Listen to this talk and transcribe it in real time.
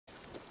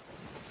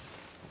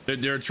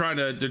They're trying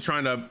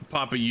to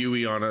pop a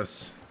Yui on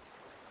us.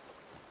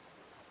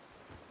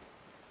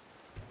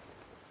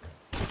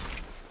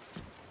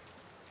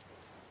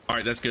 All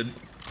right, that's good.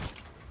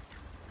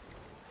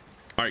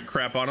 All right,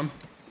 crap on him.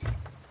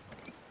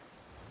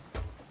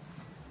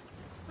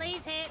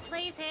 Please hit,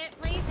 please hit,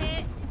 please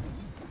hit.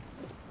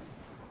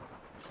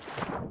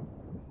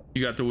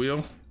 You got the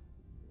wheel?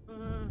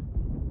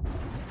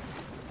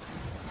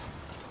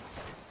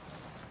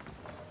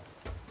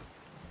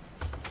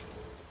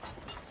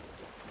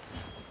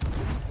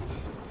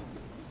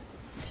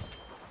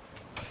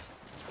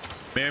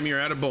 Ma'am,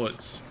 you're out of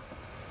bullets.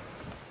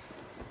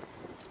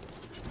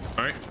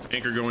 All right,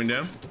 anchor going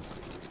down.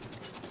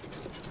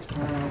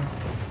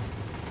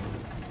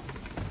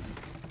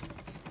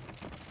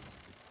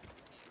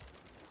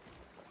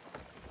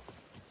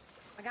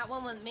 I got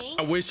one with me.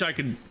 I wish I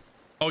could.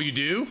 Oh, you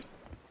do?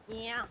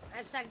 Yeah,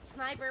 that's that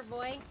sniper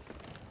boy.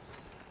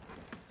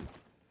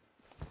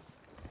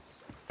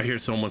 I hear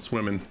someone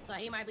swimming. So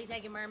he might be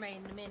taking mermaid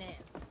in a minute.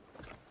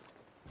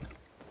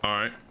 All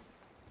right.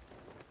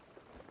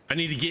 I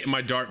need to get in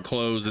my dark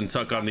clothes and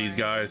tuck on these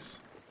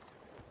guys.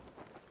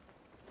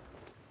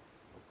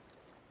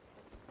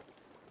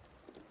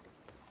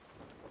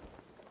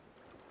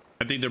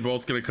 I think they're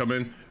both gonna come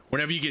in.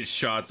 Whenever you get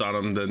shots on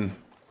them, then.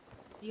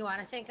 You want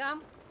to sink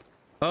them?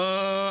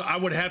 I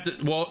would have to.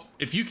 Well,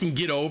 if you can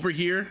get over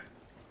here.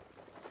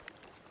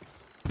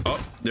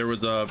 Oh, there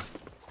was a.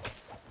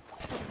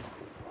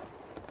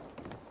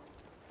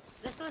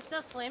 This one's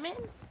still swimming?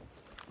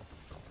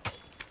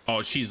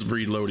 Oh, she's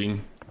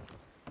reloading.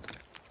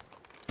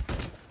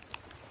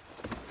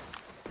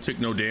 Took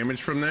no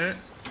damage from that.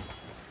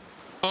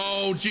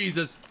 Oh,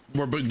 Jesus.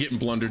 We're getting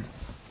blundered.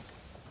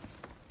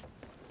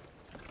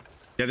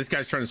 Yeah, this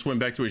guy's trying to swim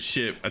back to his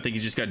ship. I think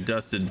he just got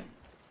dusted.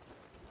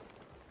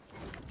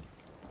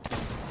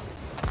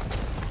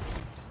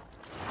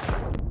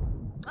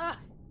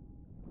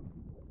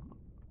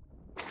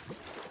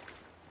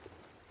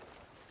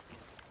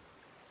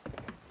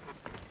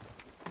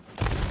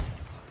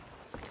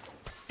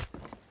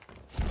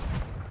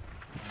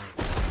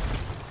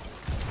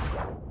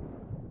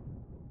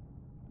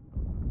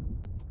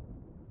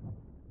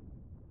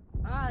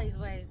 These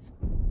ways.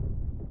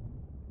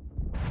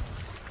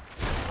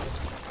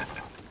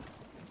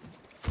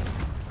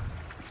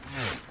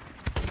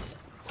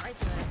 Right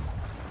to it.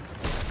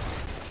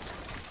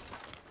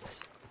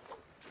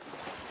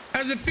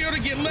 How's it feel to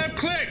get left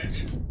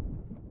clicked?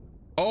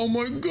 Oh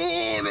my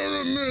God,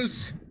 I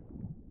miss.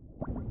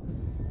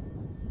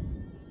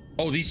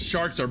 Oh, these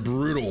sharks are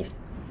brutal.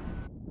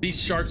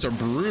 These sharks are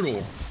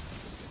brutal.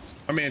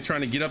 My man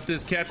trying to get up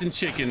this Captain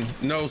Chicken.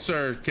 No,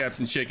 sir,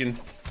 Captain Chicken.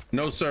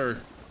 No, sir.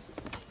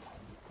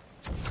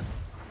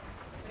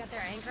 Got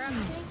their anchor up,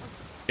 you think?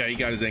 Yeah, he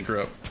got his anchor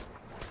up.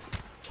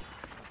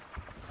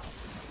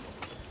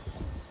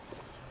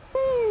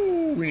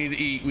 Woo, we need to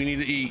eat. We need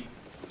to eat.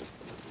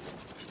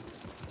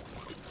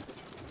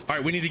 All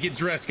right, we need to get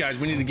dressed, guys.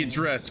 We need to get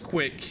dressed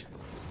quick.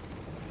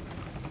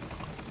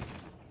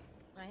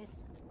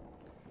 Nice.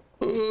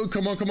 Oh,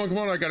 come on, come on, come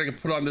on. I gotta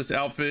put on this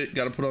outfit.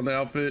 Gotta put on the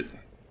outfit.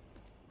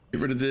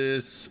 Get rid of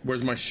this.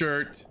 Where's my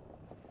shirt?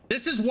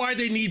 This is why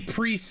they need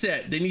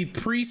preset. They need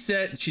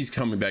preset. She's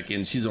coming back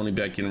in. She's only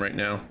back in right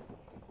now.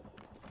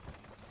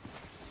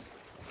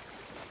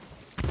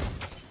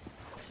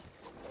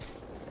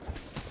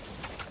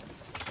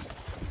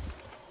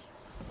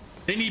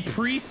 They need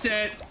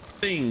preset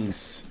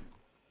things.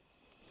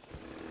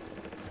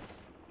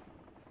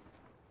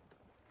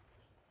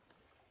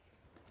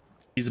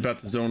 He's about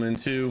to zone in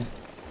too.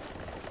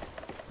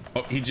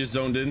 Oh, he just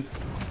zoned in.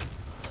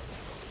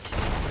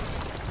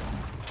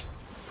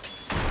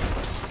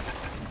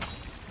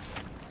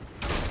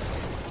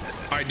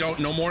 All right, don't,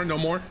 no more, no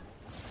more.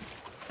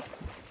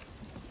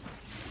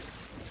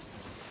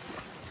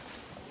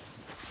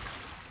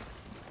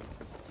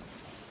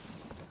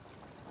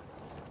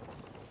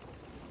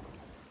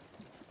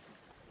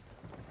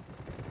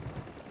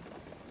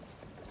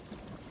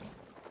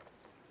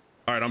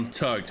 All right, I'm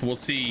tucked. We'll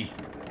see.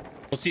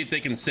 We'll see if they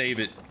can save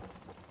it.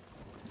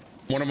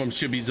 One of them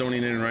should be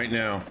zoning in right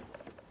now.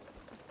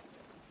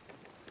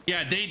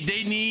 Yeah,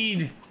 they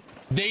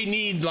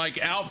need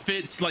like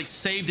outfits, like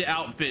saved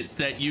outfits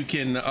that you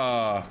can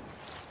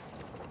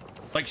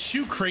like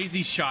shoot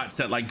crazy shots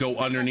that like go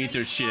underneath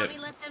their ship.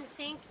 Let them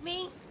sink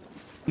me?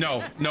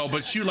 No, no,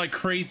 but shoot like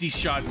crazy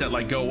shots that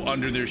like go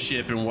under their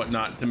ship and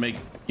whatnot to make,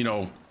 you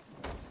know.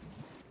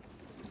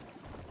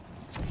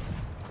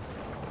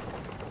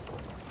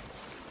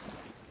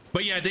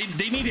 But yeah,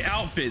 they need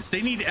outfits.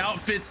 They need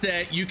outfits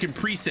that you can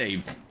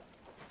pre-save.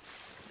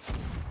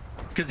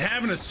 Because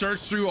having to search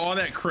through all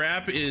that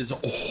crap is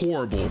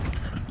horrible.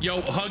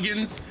 Yo,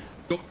 Huggins,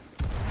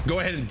 go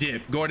ahead and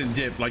dip. Go ahead and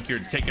dip like you're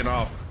taking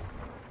off.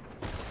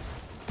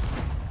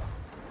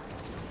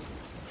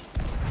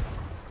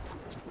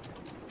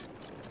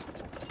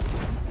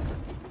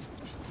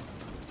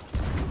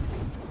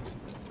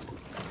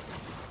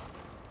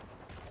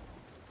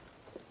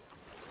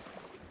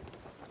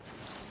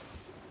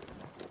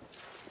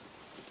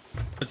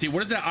 Let's see,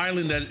 what is that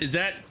island that is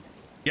that?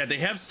 Yeah, they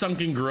have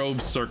Sunken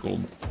Grove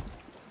circled.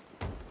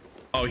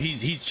 Oh,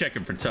 he's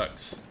checking for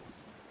tucks.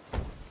 Oh,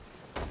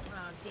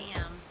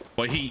 damn.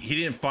 Well, he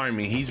didn't find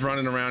me. He's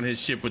running around his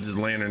ship with his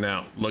lantern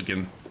out,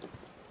 looking.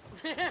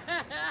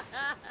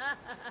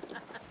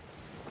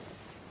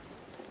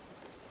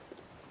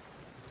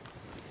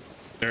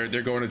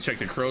 They're going to check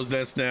the crow's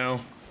nest now.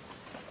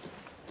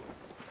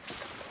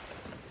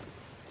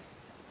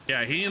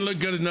 Yeah, he didn't look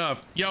good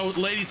enough. Yo,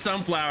 Lady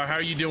Sunflower, how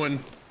are you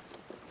doing?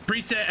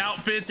 Preset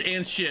outfits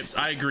and ships.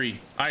 I agree.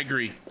 I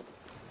agree.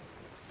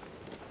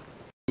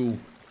 Ooh,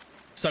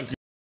 sunken.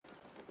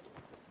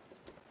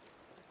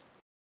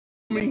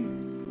 Me.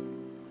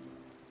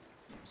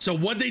 So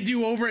what they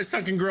do over at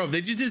Sunken Grove?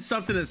 They just did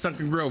something at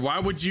Sunken Grove. Why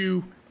would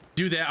you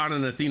do that on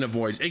an Athena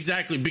voyage?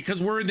 Exactly,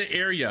 because we're in the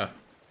area.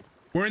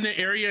 We're in the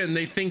area, and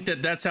they think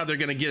that that's how they're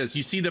gonna get us.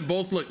 You see them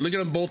both. Look at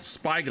them both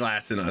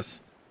spyglassing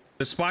us.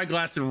 The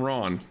spyglass and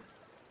Ron.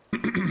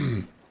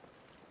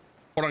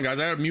 Hold on, guys.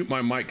 I gotta mute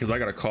my mic because I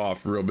got a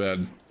cough real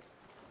bad.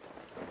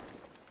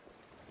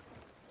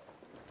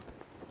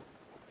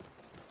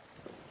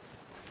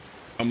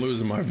 I'm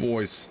losing my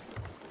voice.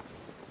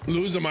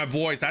 Losing my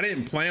voice. I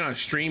didn't plan on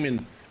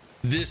streaming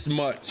this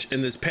much in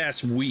this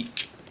past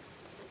week,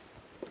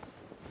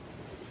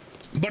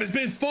 but it's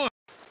been fun.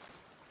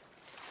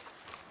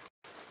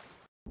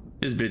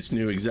 This bitch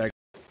knew exactly.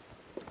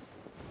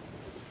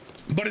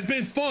 But it's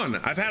been fun.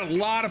 I've had a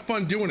lot of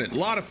fun doing it. A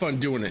lot of fun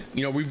doing it.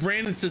 You know, we've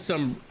ran into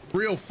some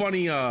real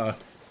funny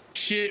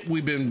shit.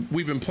 We've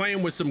been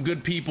playing with some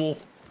good people.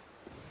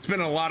 It's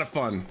been a lot of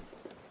fun.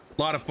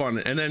 A lot of fun.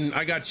 And then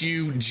I got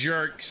you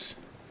jerks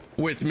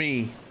with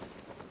me.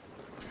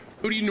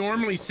 Who do you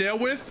normally sail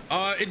with?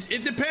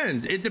 It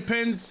depends. It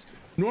depends.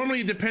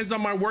 Normally it depends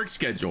on my work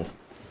schedule.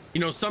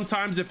 You know,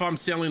 sometimes if I'm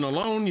sailing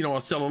alone, you know,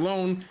 I'll sail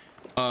alone.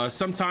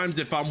 Sometimes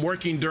if I'm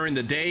working during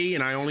the day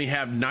and I only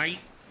have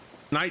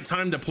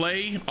nighttime to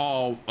play,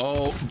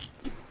 oh,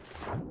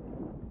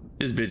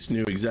 this bitch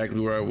knew exactly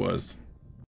where I was.